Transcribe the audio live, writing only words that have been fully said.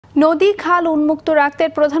নদী খাল উন্মুক্ত রাখতে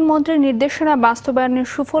প্রধানমন্ত্রীর নির্দেশনা বাস্তবায়নের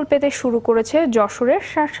সুফল পেতে শুরু করেছে যশোরের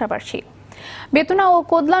শার্শাবাসী। বেতনা ও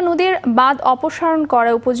কোদলা নদীর বাঁধ অপসারণ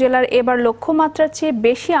করা উপজেলার এবার লক্ষ্যমাত্রার চেয়ে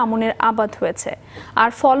বেশি আমনের আবাদ হয়েছে, আর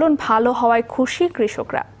ফলন ভালো হওয়ায় খুশি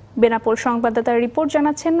কৃষকরা। বেনাপোল সংবাদদাতার রিপোর্ট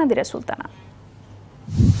জানাচ্ছেন নাদিরা সুলতানা।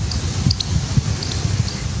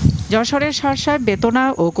 যশোরের শার্শায় বেতনা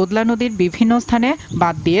ও কোদলা নদীর বিভিন্ন স্থানে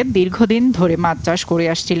বাঁধ দিয়ে দীর্ঘদিন ধরে মাছ চাষ করে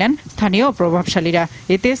আসছিলেন স্থানীয় প্রভাবশালীরা।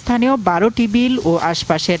 এতে স্থানীয় 12টি বিল ও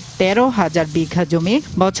আশপাশের 13,000 বিঘা জমি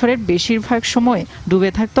বছরের বেশিরভাগ সময় ডুবে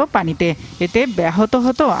থাকত পানিতে। এতে ব্যাহত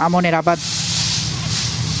হতো আমনের আবাদ।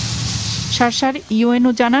 শার্শার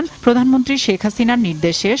ইউএনও জানান, প্রধানমন্ত্রী শেখ হাসিনার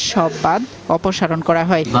নির্দেশে সব বাঁধ অপসারণ করা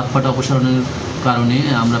হয়। বাঁধ অপসারণের কারণে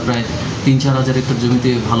আমরা প্রায় 3-4 হাজার হেক্টর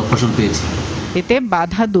জমিতে ভালো ফসল পেয়েছি। এতে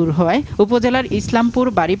বাধা দূর হওয়ায় উপজেলার ইসলামপুর,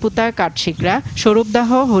 বাড়িপুতা, কাঠশিকরা, স্বরূপদাহ,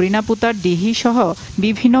 হরিণাপুতার ডিহি সহ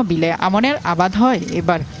বিভিন্ন বিলে আমনের আবাদ হয়।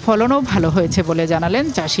 এবার ফলনও ভালো হয়েছে বলে জানালেন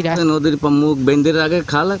চাষিরা। নদীর মুখ বেন্দের আগে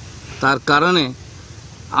খাল, তার কারণে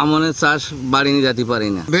আমনের চাষ বাড়ি নিয়ে যেতে পারি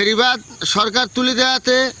না। ভেরিবাদ সরকার তুলে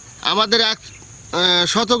দেওয়াতে আমাদের 1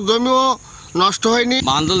 শতক জমিও নষ্ট হয়নি।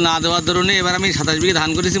 বান্দল না দেওয়ার দরুনে এবার আমি 27 বিঘা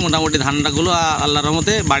ধান করেছি। মোটামুটি ধানটাগুলো আল্লাহর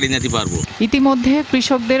রহমতে বাড়ি নিতে পারবো। ইতিমধ্যে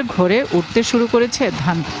কৃষকদের ঘরে উঠতে শুরু করেছে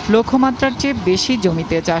ধান। লক্ষ্যমাত্রার চেয়ে বেশি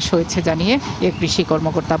জমিতে চাষ হয়েছে জানিয়ে এ কৃষি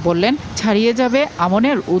কর্মকর্তা বললেন, ছাড়িয়ে যাবে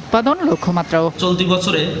আমনের উৎপাদন লক্ষ্যমাত্রাও। চলতি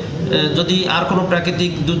বছরে যদি আর কোনো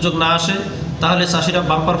প্রাকৃতিক দুর্যোগ না আসে তাহলে চাষিরা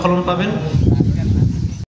বাম্পার ফলন পাবেন।